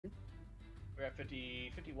We're at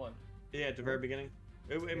 50, 51. Yeah, at the very beginning.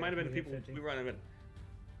 It might have been people 50. we run of it.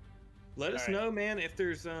 Let us Alright. know, man, if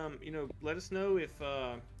there's let us know if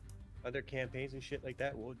Other campaigns and shit like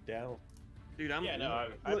that, we'll down. dude, I'm Yeah, no,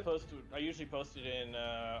 I look, posted. I usually post it in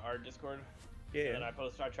our Discord. Yeah. And then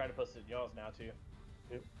I try to post it in y'all's now too.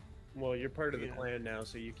 Well, you're part of the Yeah. clan now,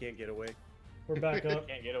 so you can't get away. We're back up.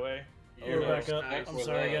 Can't get away. We're back up. nice. I'm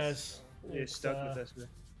sorry, guys. You're It's, stuck with us, man.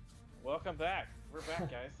 Welcome back. We're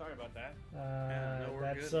back, guys. Sorry about that. no, we're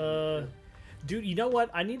That's good. dude. You know what?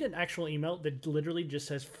 I need an actual email that literally just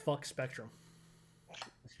says "fuck Spectrum."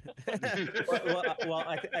 well,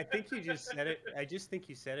 I think you just said it. I just think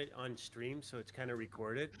you said it on stream, so it's kind of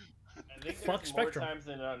recorded. I think Fuck there's more Spectrum. times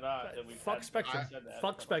than not that we've Fuck had- Spectrum. said that.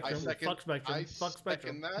 Fuck Spectrum. second- Fuck Spectrum. I Fuck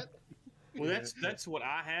Spectrum. second that. well, that's what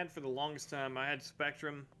I had for the longest time. I had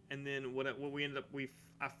Spectrum, and then what we ended up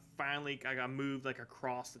I got moved like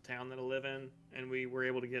across the town that I live in, and we were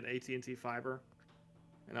able to get AT&T fiber,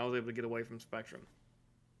 and I was able to get away from Spectrum,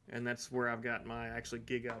 and that's where I've got my actually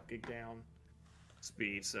gig up, gig down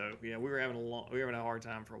speed. So yeah, we were having a hard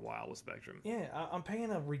time for a while with Spectrum. Yeah, I'm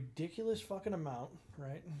paying a ridiculous fucking amount,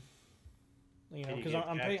 right? You know, And you because get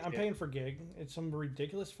I'm taxed, I'm yeah. paying for gig. It's some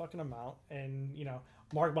ridiculous fucking amount, and you know,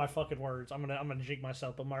 mark my fucking words. I'm gonna jig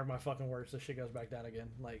myself, but mark my fucking words. This shit goes back down again.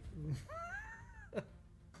 Like,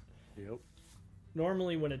 Yep.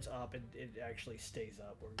 normally when it's up, it actually stays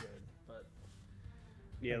up. We're good, but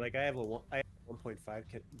Yeah, like I have a 1.5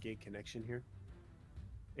 gig connection here.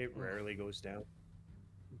 It rarely goes down,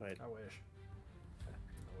 but I wish.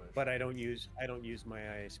 but I don't use my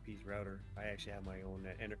ISP's router. I actually have my own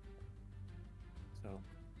so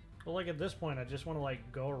Well, like at this point, I just want to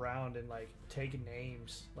like go around and like take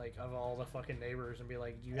names like of all the fucking neighbors and be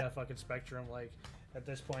like, "Do you have fucking Spectrum?" Like, at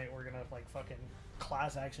this point, we're gonna like fucking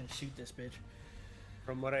class action shoot this bitch.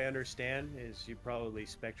 from what I understand is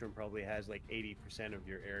Spectrum probably has like 80% of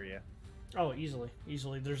your area. Oh, easily.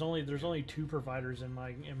 There's only 2 providers in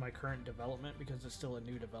my current development because it's still a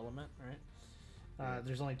new development, right?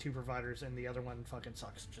 There's only 2 providers, and the other one fucking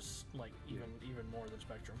sucks, just like even more than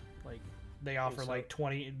Spectrum. Like they offer so- like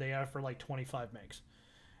 20, they offer like 25 megs,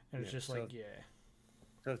 and it's Yeah, just so- like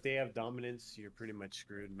So if they have dominance, you're pretty much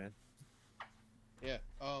screwed, man. Yeah.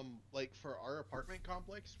 Like for our apartment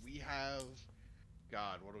complex, we have,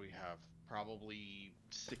 God, what do we have? Probably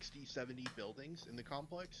 60, 70 buildings in the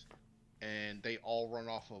complex, and they all run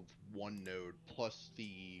off of one node, plus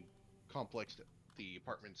the complex, the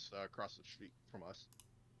apartments across the street from us.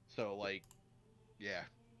 So like, yeah.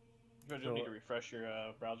 You guys need to refresh your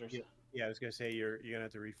browsers. Yeah, I was gonna say you're gonna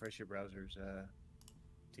have to refresh your browsers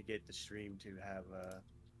to get the stream to have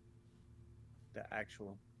the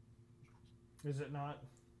actual. Is it not?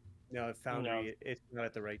 No, Foundry. It's not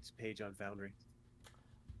at the right page on Foundry.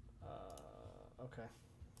 Okay.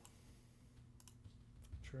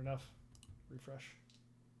 True enough. Refresh.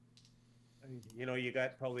 I mean, you know, you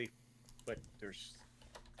got probably, but there's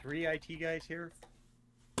 3 IT guys here.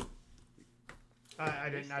 I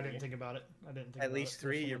didn't think about it. I didn't think At about least it.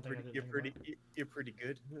 3. That's the You're one thing I pretty. didn't You're think pretty. about. You're pretty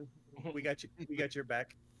good. We got you. We got your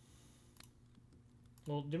back.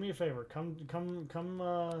 Well, do me a favor. Come.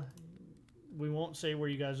 We won't say where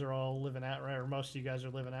you guys are all living at, right? Or most of you guys are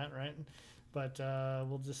living at, right? But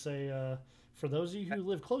we'll just say, for those of you who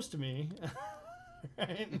live close to me,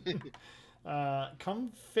 right?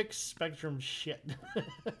 Come fix Spectrum shit.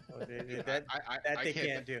 Oh, that I they can't-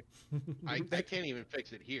 can't do. I can't even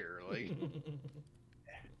fix it here. Like,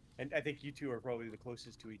 And I think you two are probably the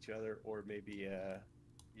closest to each other, or maybe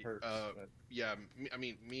Perps. But yeah. I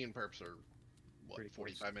mean, me and Perps are what, Pretty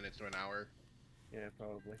close. 45 minutes to an hour, yeah,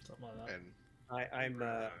 probably. Something like that. and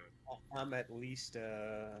I'm at least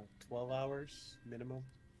 12 hours minimum.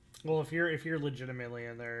 Well, if you're legitimately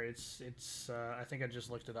in there, it's I think I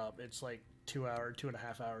just looked it up. It's like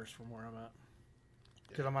 2.5 hours from where I'm at.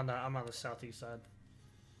 Because I'm on the southeast side.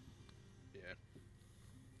 yeah.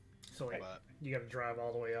 So like, But you got to drive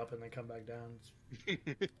all the way up and then come back down.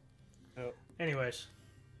 Oh, Anyways,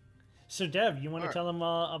 so Dev, you want to Alright. tell them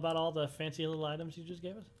about all the fancy little items you just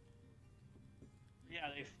gave us? Yeah,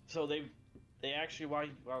 they actually while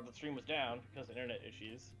the stream was down because of internet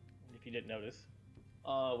issues, if you didn't notice,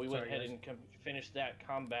 we went Sorry, ahead guys. and finished that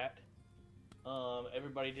combat.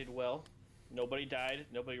 Everybody did well. Nobody died.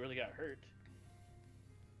 Nobody really got hurt.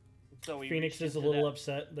 So we Phoenix reached is a into little that-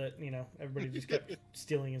 upset that everybody just kept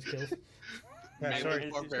stealing his kills. yeah, Hey, sorry,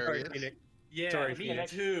 we're sorry, barbarians. Phoenix. Yeah, Sorry, me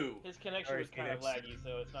Phoenix. too. His connection Sorry, was kind of Phoenix. laggy,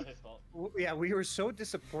 so it's not his fault. Yeah, we were so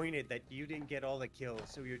disappointed that you didn't get all the kills,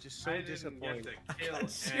 so we were just so I didn't disappointed. get the I kill. got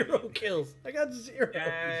 0 kills. I got 0.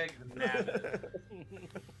 Dag nabbit.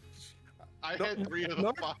 I had 3 of the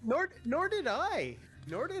nor, 5. nor did I.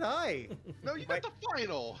 Nor did I. No, you got the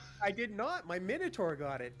final. I did not. My Minotaur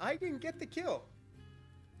got it. I didn't get the kill.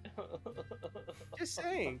 Just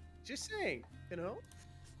saying. Just saying. You know?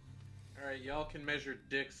 All right, y'all can measure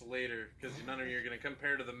dicks later because none of you are gonna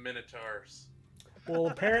compare to the Minotaurs. Well,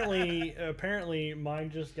 apparently,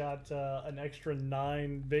 mine just got an extra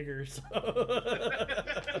 9 bigger.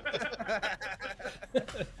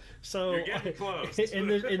 So, You're getting close. in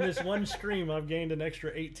this one stream, I've gained an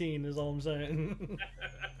extra 18. Is all I'm saying.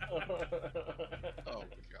 Oh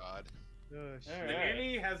God. Oh, shit. All The right.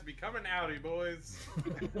 Annie has become an Audi, boys.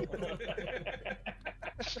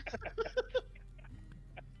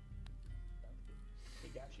 We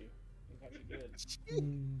got you. We got you good.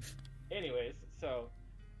 Mm. Anyways, so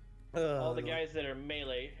all the guys that are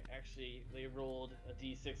melee actually they rolled a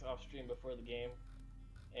d6 off stream before the game,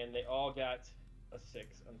 and they all got a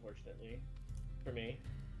 6, unfortunately, for me.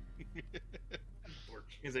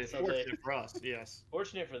 Is it So fortunate for us? Yes.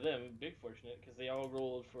 Fortunate for them, big fortunate, because they all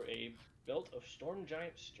rolled for a belt of Storm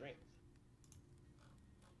Giant Strength.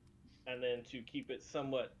 And then to keep it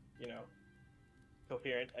somewhat,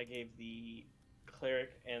 coherent, I gave the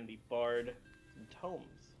cleric and the bard some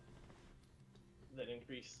tomes that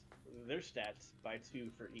increase their stats by 2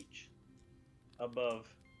 for each,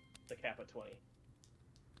 above the cap of 20.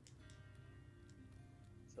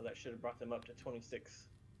 So that should have brought them up to 26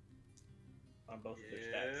 on both of their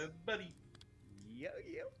Yeah, stats. buddy. Yep.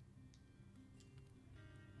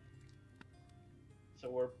 So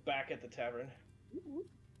we're back at the tavern.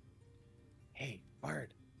 Hey,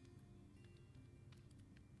 Bard.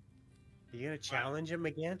 You gonna challenge him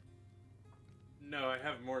again? No, I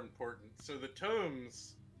have more important. So the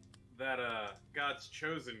tomes that God's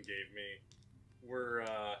Chosen gave me were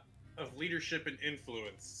of leadership and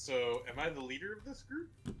influence. So am I the leader of this group?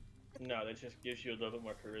 No, that just gives you a little bit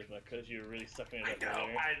more charisma because you're really sucking it I up know,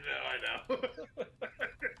 earlier. I know.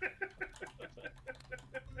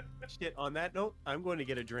 Shit, on that note, I'm going to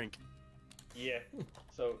get a drink. Yeah.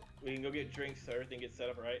 So we can go get drinks so everything gets set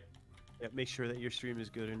up right. Yeah, make sure that your stream is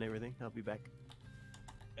good and everything. I'll be back.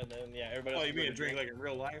 And then, yeah, everybody Oh, else you can go mean a get drink like in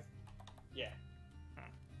real life? Yeah.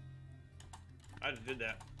 I just did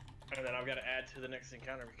that. And then I've got to add to the next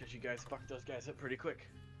encounter because you guys fucked those guys up pretty quick.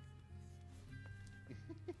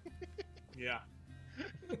 Yeah.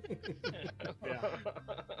 Yeah.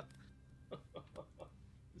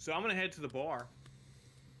 So I'm gonna head to the bar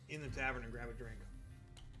in the tavern and grab a drink.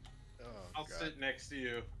 Oh, I'll God. sit next to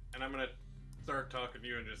you, and I'm gonna start talking to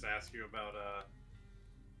you and just ask you about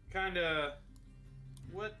kind of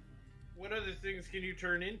what other things can you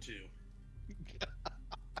turn into?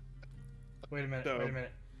 Wait a minute. So- Wait a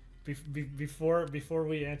minute. Before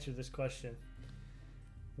we answer this question,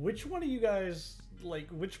 which one of you guys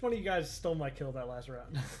stole my kill that last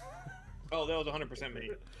round? Oh, that was 100% me.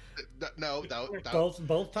 No, that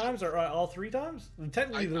both times or all 3 times?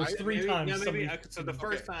 Technically, there's 3 Maybe- times. yeah, maybe, somebody- so the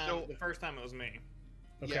first Okay, time, so- the first time it was me.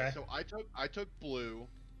 Okay. Yeah, so I took blue.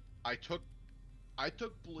 I took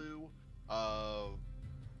blue. The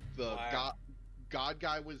Black. God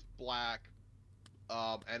guy was black.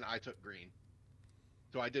 And I took green.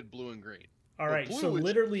 So I did blue and green. All the right. blue So is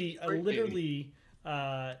literally,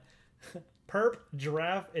 Perp,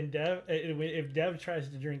 Giraffe, and Dev. If Dev tries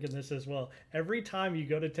to drink in this as well, every time you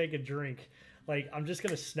go to take a drink, like I'm just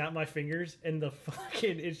gonna snap my fingers and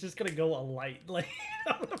it's just gonna go alight. Like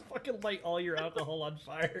I'm gonna fucking light all your alcohol on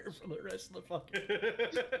fire for the rest of the fucking.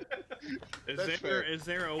 That's fair. Is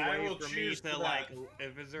there a I way will for me choose to for like?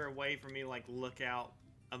 that. Is there a way for me like look out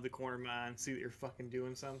of the corner of my eye and see that you're fucking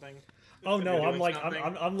doing something? Oh no, You're I'm doing like something?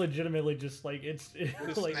 I'm legitimately just like it's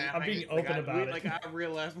Just like I'm snapping. being Like, open about it. Like I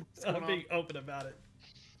realize what's going I'm on. being open about it.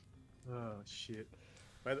 Oh shit!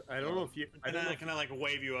 But I don't know if you. I And don't then know I can I like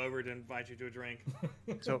wave you over to invite you to a drink.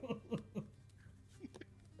 So-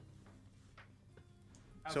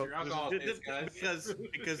 How's So- your alcohol This- taste, guys?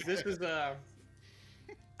 because this is I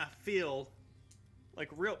feel like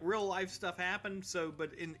real life stuff happened. So,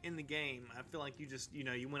 but in the game, I feel like you just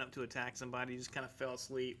you went up to attack somebody, you just kind of fell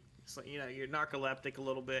asleep. It's like you're narcoleptic a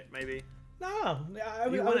little bit, maybe. No, I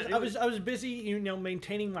was busy,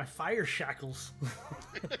 maintaining my fire shackles.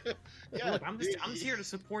 Yeah, Look, I'm just here to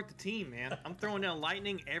support the team, man. I'm throwing down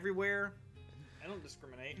lightning everywhere. I don't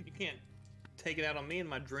discriminate. You can't take it out on me and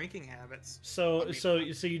my drinking habits. So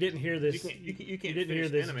you didn't hear this. You can't You didn't hear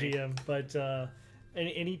finish this, enemy. GM. But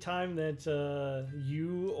any time that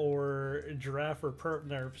you or Giraffe or Perp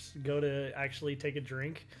Nerfs go to actually take a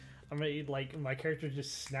drink, I mean, like my character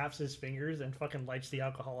just snaps his fingers and fucking lights the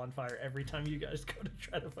alcohol on fire every time you guys go to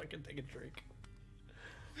try to fucking take a drink.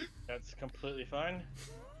 That's completely fine.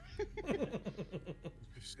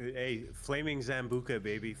 Hey, flaming Zambuca,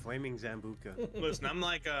 baby, flaming Zambuca. Listen, I'm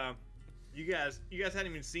like, you guys hadn't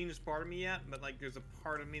even seen this part of me yet, but like, there's a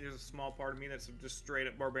small part of me that's just straight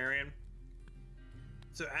up barbarian.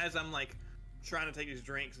 So as I'm like trying to take these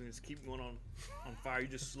drinks and just keep going on fire, you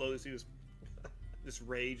just slowly see this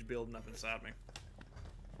rage building up inside me.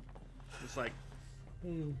 Just like,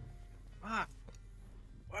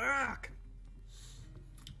 fuck.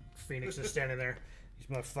 Phoenix is standing there. These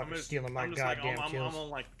motherfuckers stealing my I'm just goddamn like, kills. I'm on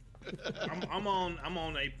like, I'm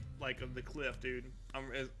on a like the cliff, dude. I'm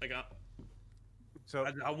like, So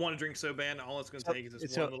I want to drink so bad. All it's gonna take is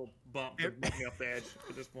this one little bump to get me off the edge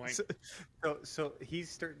at this point. So he's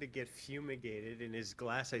starting to get fumigated in his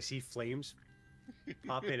glass. I see flames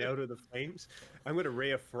popping out of the flames. I'm gonna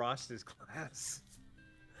ray of frost his glass.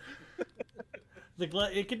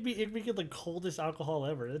 It could be the coldest alcohol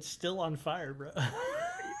ever. It's still on fire, bro.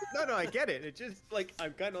 No, I get it. It just like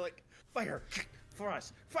I'm kind of like fire,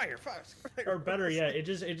 frost, fire. Or better yet, it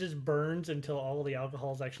just burns until all the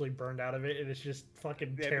alcohol is actually burned out of it, and it's just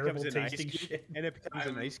fucking terrible tasting shit. And it becomes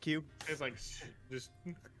an ice cube. It's like just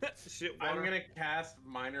shit water. I'm gonna cast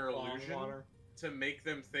minor illusion to make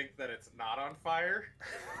them think that it's not on fire.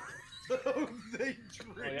 So they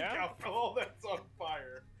drink alcohol that's on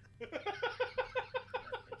fire.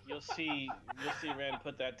 You'll see Rand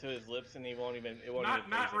put that to his lips, and it won't even.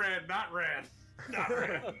 Not Rand. Not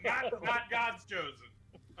God's chosen.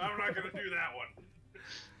 I'm not gonna do that one.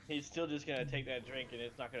 He's still just gonna take that drink, and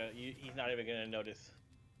it's not gonna. He's not even gonna notice.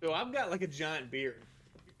 So I've got like a giant beard,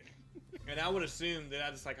 and I would assume that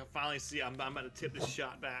I finally see I'm about to tip this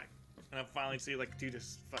shot back, and I finally see like dude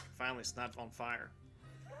just finally snapped on fire.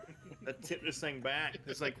 I tip this thing back.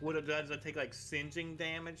 It's like what it does. I take like singeing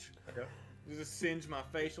damage. Okay. Does it singe my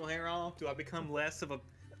facial hair off? Do I become less of a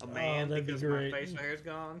man because my facial hair's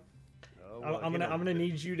gone? Oh, well, I'm gonna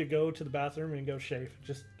need you to go to the bathroom and go shave.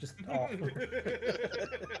 Just off.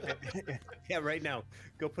 Yeah, right now.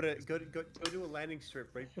 Go do a landing strip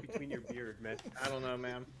right between your beard, man. I don't know,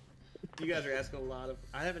 man. You guys are asking a lot of.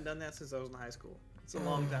 I haven't done that since I was in high school. It's a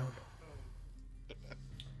long time.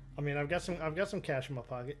 I mean, I've got some cash in my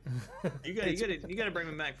pocket. You gotta bring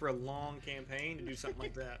me back for a long campaign to do something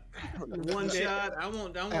like that. One shot. I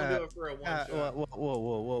won't do it for a one shot.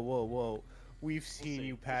 Whoa. We've seen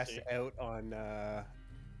you pass out on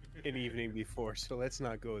an evening before, so let's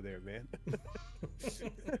not go there, man.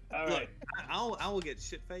 All Look, right. I will get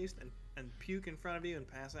shit faced and puke in front of you and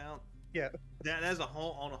pass out. Yeah. That's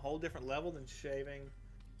on a whole different level than shaving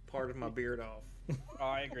part of my beard off. Oh,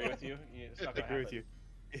 I agree with you. It's not I gonna agree with happen. you.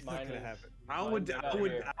 It's Mine not gonna is- happen.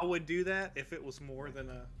 I would do that if it was more than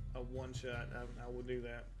a one shot. I would do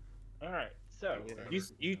that. All right. So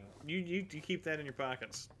You keep that in your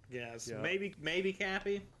pockets, guys. Yeah. Maybe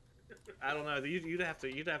Cappy. I don't know. You'd have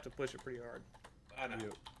to push it pretty hard. I know.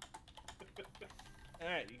 all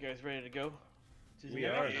right, you guys ready to go? We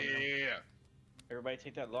are. Yeah. Everybody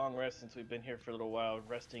take that long rest since we've been here for a little while,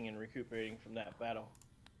 resting and recuperating from that battle.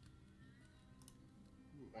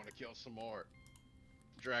 Want to kill some more?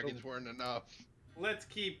 Dragons weren't enough. Let's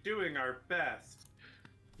keep doing our best.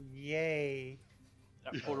 Yay.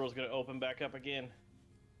 That portal's gonna open back up again.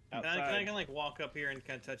 And Outside. I can like walk up here and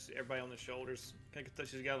kind of touch everybody on the shoulders. Kind of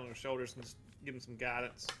touch these guys on their shoulders and just give them some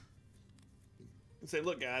guidance. And say,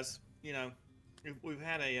 look, guys, you know, we've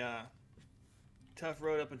had a tough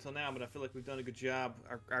road up until now, but I feel like we've done a good job.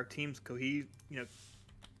 Our team's cohesive. You know,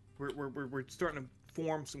 we're starting to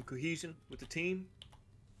form some cohesion with the team.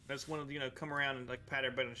 I just want to come around and like pat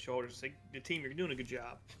everybody on the shoulders and say, the team, you're doing a good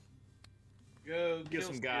job. Go Give kill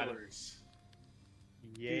some Steelers. guidance.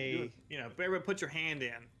 Yay. You know, but everybody put your hand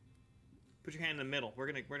in. Put your hand in the middle. We're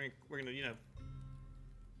gonna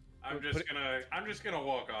I'm just gonna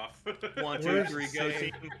walk off. 1, 2, Where's 3, go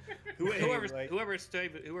Say- team. Whoever like-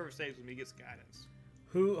 stays with me gets guidance.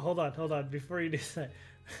 Hold on. Before you do that,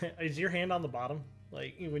 is your hand on the bottom?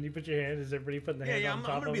 Like when you put your hand, is everybody putting the hand on I'm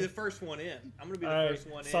top gonna of be it? the first one in. I'm gonna be the Alright, first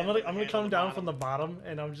one in. so I'm gonna with the come hand on down bottom. from the bottom,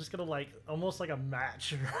 and I'm just gonna like almost like a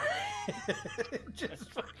match. Just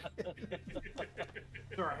fucking...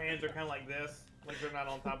 So our hands are kind of like this, like they're not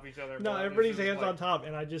on top of each other. No, but everybody's it's just hands like, on top,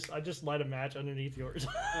 and I just light a match underneath yours.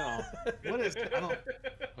 Oh, what is? I don't.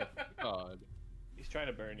 God. He's trying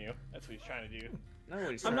to burn you. That's what he's trying to do. know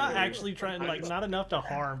what he's I'm trying not to do. actually trying, like, not enough to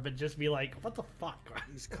harm, but just be like, what the fuck?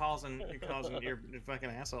 You're causing your fucking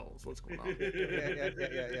assholes. What's going on?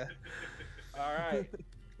 Yeah. All right.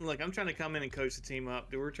 Look, I'm trying to come in and coach the team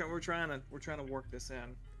up. Dude, we're trying to work this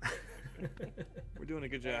in. We're doing a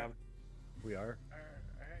good job. We are. All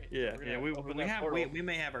right. Yeah, We're yeah. gonna We open that portal.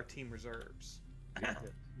 may have our team reserves.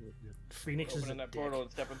 Phoenix is a Opening that dick. portal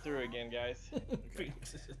and stepping through again, guys.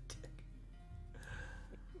 Phoenix is a dick.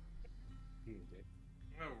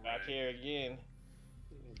 Back here again.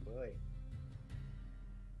 Oh boy.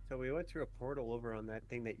 So we went through a portal over on that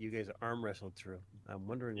thing that you guys arm wrestled through. I'm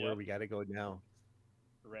wondering where Yep. we got to go now.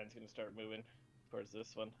 Ren's gonna start moving towards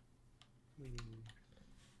this one.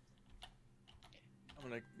 I'm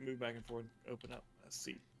gonna move back and forth, open up a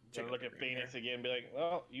seat. Gonna Check look out at the ring Phoenix here. again and be like,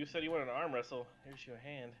 well, you said you wanted an arm wrestle. Here's your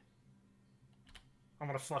hand. I'm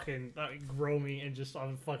gonna fucking grow me and just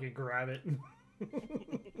I'm fucking grab it.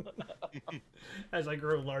 As I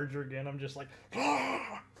grow larger again, I'm just like.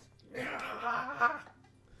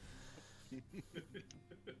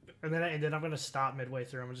 And then I'm gonna stop midway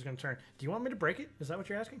through. I'm just gonna turn. Do you want me to break it? Is that what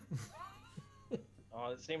you're asking?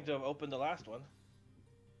 Oh, it seemed to have opened the last one.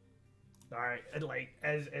 All right, and like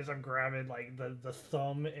as I'm grabbing like the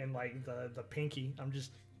thumb and like the pinky, I'm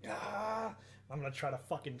just I'm gonna try to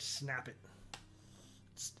fucking snap it.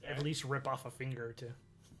 At least rip off a finger or two.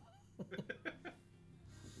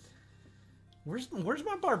 Where's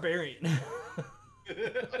my barbarian?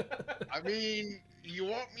 I mean, you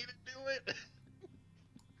want me to do it?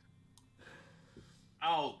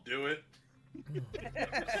 I'll do it.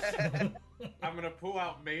 I'm gonna pull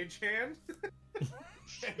out Mage Hand and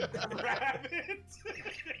grab it,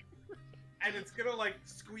 and it's gonna like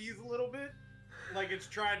squeeze a little bit, like it's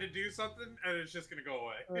trying to do something, and it's just gonna go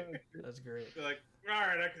away. That's great. Be like, all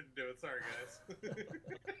right, I couldn't do it. Sorry, guys.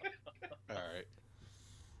 All right.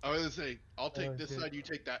 I was gonna say, I'll take Oh, this shit. side. You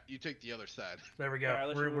take that. You take the other side. There we go. Alright,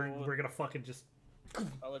 let's roll. We're gonna fucking just.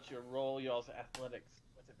 I'll let you roll y'all's athletics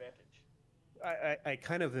with advantage. I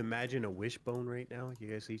kind of imagine a wishbone right now. You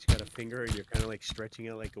guys each got a finger, and you're kind of like stretching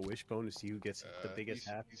it like a wishbone to see who gets the biggest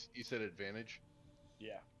half. You said advantage.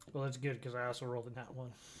 Yeah. Well, that's good because I also rolled a nat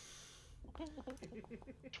 1.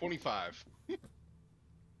 25.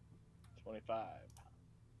 25.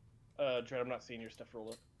 Dread, I'm not seeing your stuff roll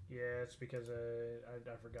up. Yeah, it's because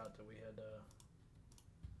I forgot that we had.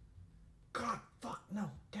 God, fuck, no,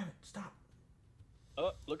 damn it, stop.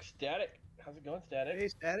 Oh, look, Static. How's it going, Static? Hey,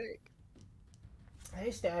 Static. Hey,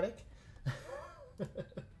 Static.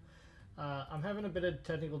 I'm having a bit of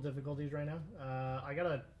technical difficulties right now.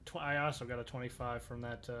 I also got a 25 from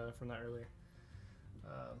that earlier.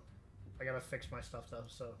 I gotta fix my stuff though,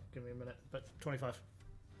 so give me a minute. But 25.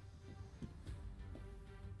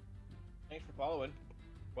 Thanks for following.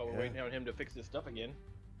 While we're Yeah. waiting on him to fix his stuff again.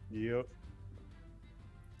 Yep.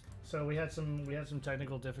 So we had some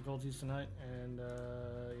technical difficulties tonight, and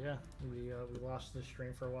yeah, we lost the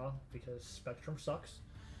stream for a while because Spectrum sucks.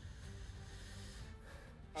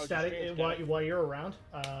 Oh, Static, just Static. while you're around,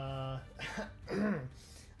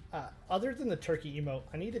 other than the turkey emote,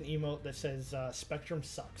 I need an emote that says Spectrum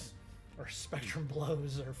sucks, or Spectrum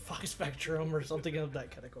blows, or fuck Spectrum, or something of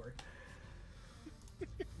that category.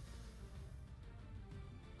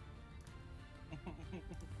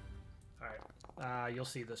 All right, you'll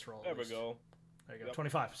see this roll. There we go. There you go. Yep.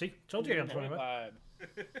 25. See, told you I got 25.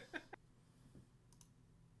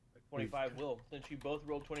 25 will, since you both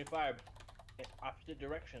rolled 25 in opposite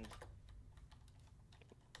directions.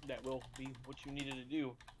 That will be what you needed to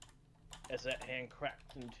do as that hand cracks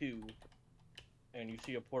in two and you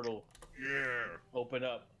see a portal open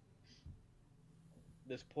up.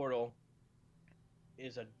 This portal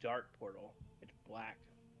is a dark portal. It's black,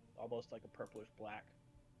 almost like a purplish black.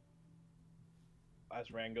 As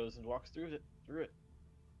Rand goes and walks through it.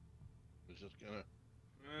 Was just gonna.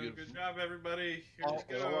 Good job, everybody. Here I'll we walk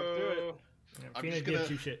through go. it. Yeah, I'm Phoenix just gonna- gives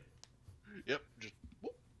you shit. Yep. Just.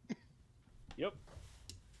 Whoop. Yep.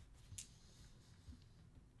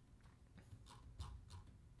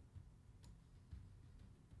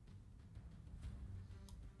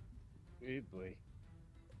 Hey boy.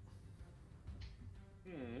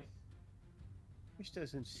 This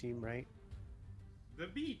doesn't seem right. The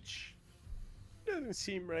beach. Doesn't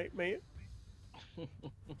seem right, man.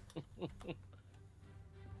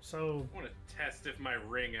 So I want to test if my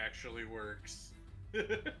ring actually works.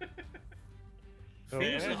 Phoenix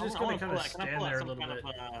yeah. is just I gonna wanna kind pull of out- can I stand pull out there a some little kind bit.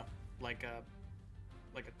 of,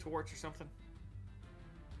 like a torch or something.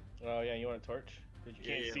 Oh yeah, you want a torch? Because you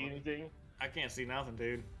can't Yeah. see anything. I can't see nothing,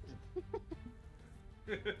 dude.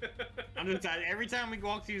 I'm just every time we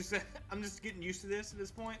walk through. I'm just getting used to this at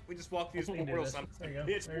this point. We just walk through We this can do portal. this. So There you go.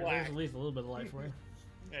 it's There's black. at least a little bit of life for you.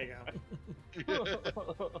 There you go.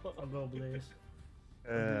 I'll go blaze.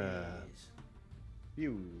 Uh,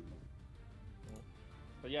 you.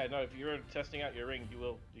 But yeah, no. If you're testing out your ring, you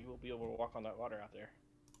will be able to walk on that water out there.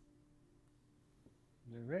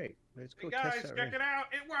 All right. Let's Hey go guys, test that check ring. it out.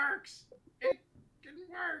 It works. It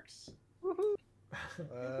works. Woohoo. It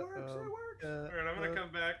works. All right, I'm gonna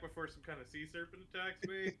come back before some kind of sea serpent attacks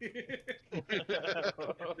me.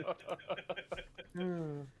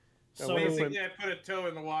 So, Basically, I put a toe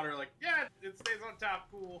in the water, like, yeah, it stays on top,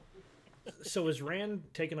 cool. so is Rand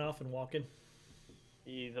taking off and walking?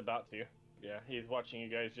 He's about to. Yeah, he's watching you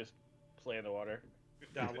guys just play in the water.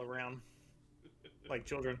 Dawdle around like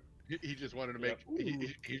children. He just wanted to make.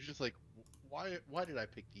 He's just like, why did I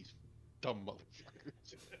pick these dumb motherfuckers?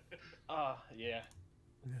 Yeah.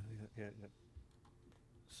 Yeah.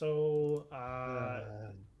 So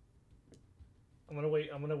I'm gonna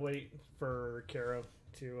wait for Kara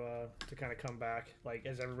to kind of come back. Like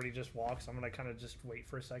as everybody just walks, I'm gonna kind of just wait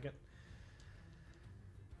for a second.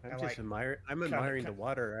 I'm And, just like, admiring the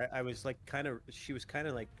water. I was like she was kind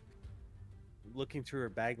of like looking through her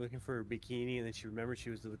bag, looking for her bikini, and then she remembered she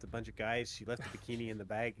was with a bunch of guys. She left the bikini in the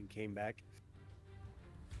bag and came back.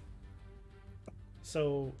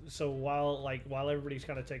 So while everybody's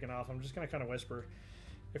kind of taking off, I'm just gonna kind of whisper,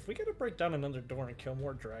 if we gotta break down another door and kill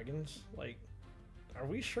more dragons, like, are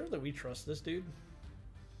we sure that we trust this dude?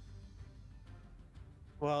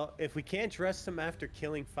 Well, if we can't trust him after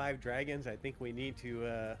killing 5 dragons, I think we need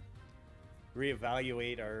to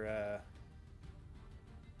reevaluate our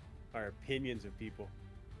opinions of people.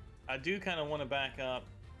 I do kind of want to back up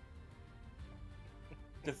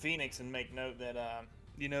to Phoenix and make note that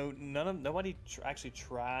nobody actually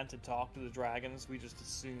tried to talk to the dragons. We just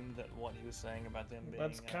assumed that what he was saying about them being.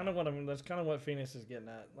 That's kind of what Phoenix is getting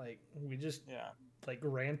at. Like we just like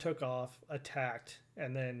Rand took off, attacked,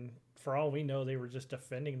 and then for all we know, they were just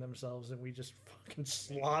defending themselves, and we just fucking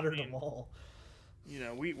slaughtered them all. You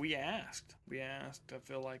know, we asked. I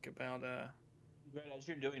feel like about As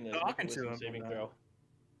you're doing this, talking make a to wisdom him saving about throw.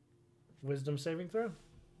 Wisdom saving throw.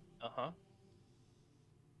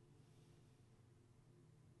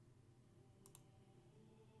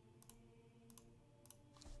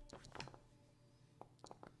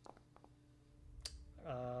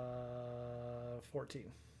 14.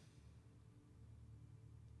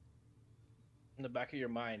 In the back of your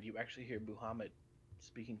mind, you actually hear Muhammad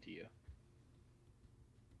speaking to you,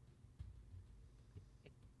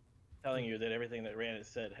 telling you that everything that Rand has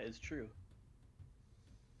said is true.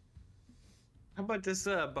 How about this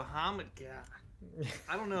Bahamut guy?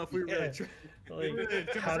 I don't know if we really.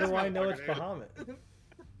 Like, how do I know it's Bahamut?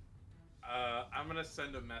 I'm gonna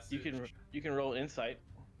send a message. You can roll insight.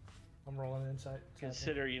 I'm rolling insight.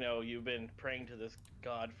 Consider you've been praying to this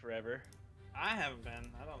god forever. I haven't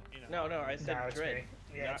been. I don't. No. I said it's dread. me.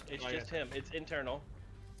 Yeah, It's just him. It's internal.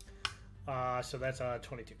 So that's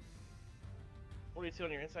 22. 42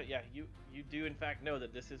 on your insight. Yeah, you do in fact know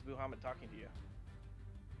that this is Muhammad talking to you.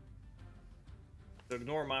 So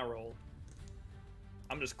ignore my roll.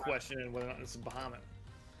 I'm just questioning whether or not this is Bahamut.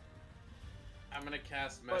 I'm gonna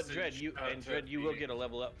cast But message. Dread, you will Phoenix. get a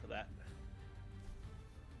level up for that.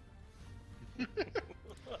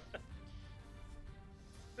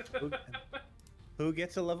 Who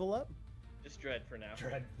gets a level up? Just Dread for now.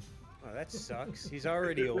 Dread. Oh, that sucks. He's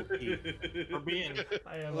already OP. For being.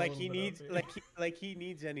 I am Like a he little needs, bit up, like he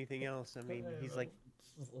needs anything else. I mean, he's like,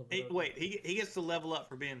 He gets to level up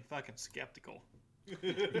for being fucking skeptical.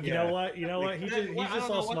 You know what? He just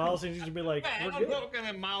all smiles and he's just be like, I "We're don't know good." what kind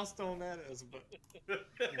of milestone that is, but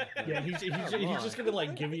Yeah, he's just gonna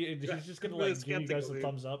like give you. He's just gonna like give you guys a Skeptical, dude.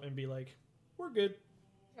 thumbs up and be like, "We're good."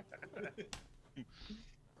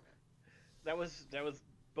 That was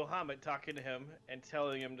Bahamut talking to him and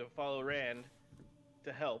telling him to follow Rand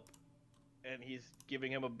to help, and he's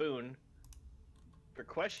giving him a boon for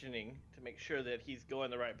questioning to make sure that he's going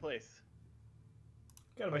the right place.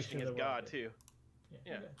 Gotta make Questioning sure his that we're all God good. too.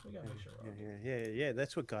 Yeah, Yeah. we gotta make sure we're all good. yeah.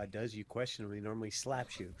 That's what God does. You question him. He normally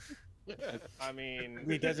slaps you. I mean,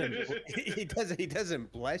 He doesn't. He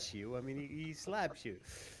doesn't bless you. I mean, he slaps you.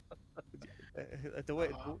 The way,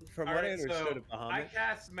 from what I understood so of I Bahamut,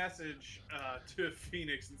 cast message to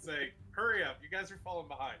Phoenix and say, "Hurry up! You guys are falling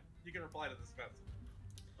behind." You can reply to this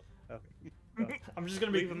message. I'm just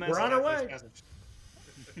gonna be. leave a We're on our message way. after this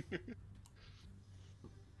message.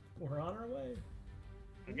 We're on our way.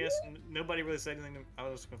 I guess nobody really said anything. I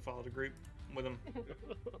was just gonna follow the group with them.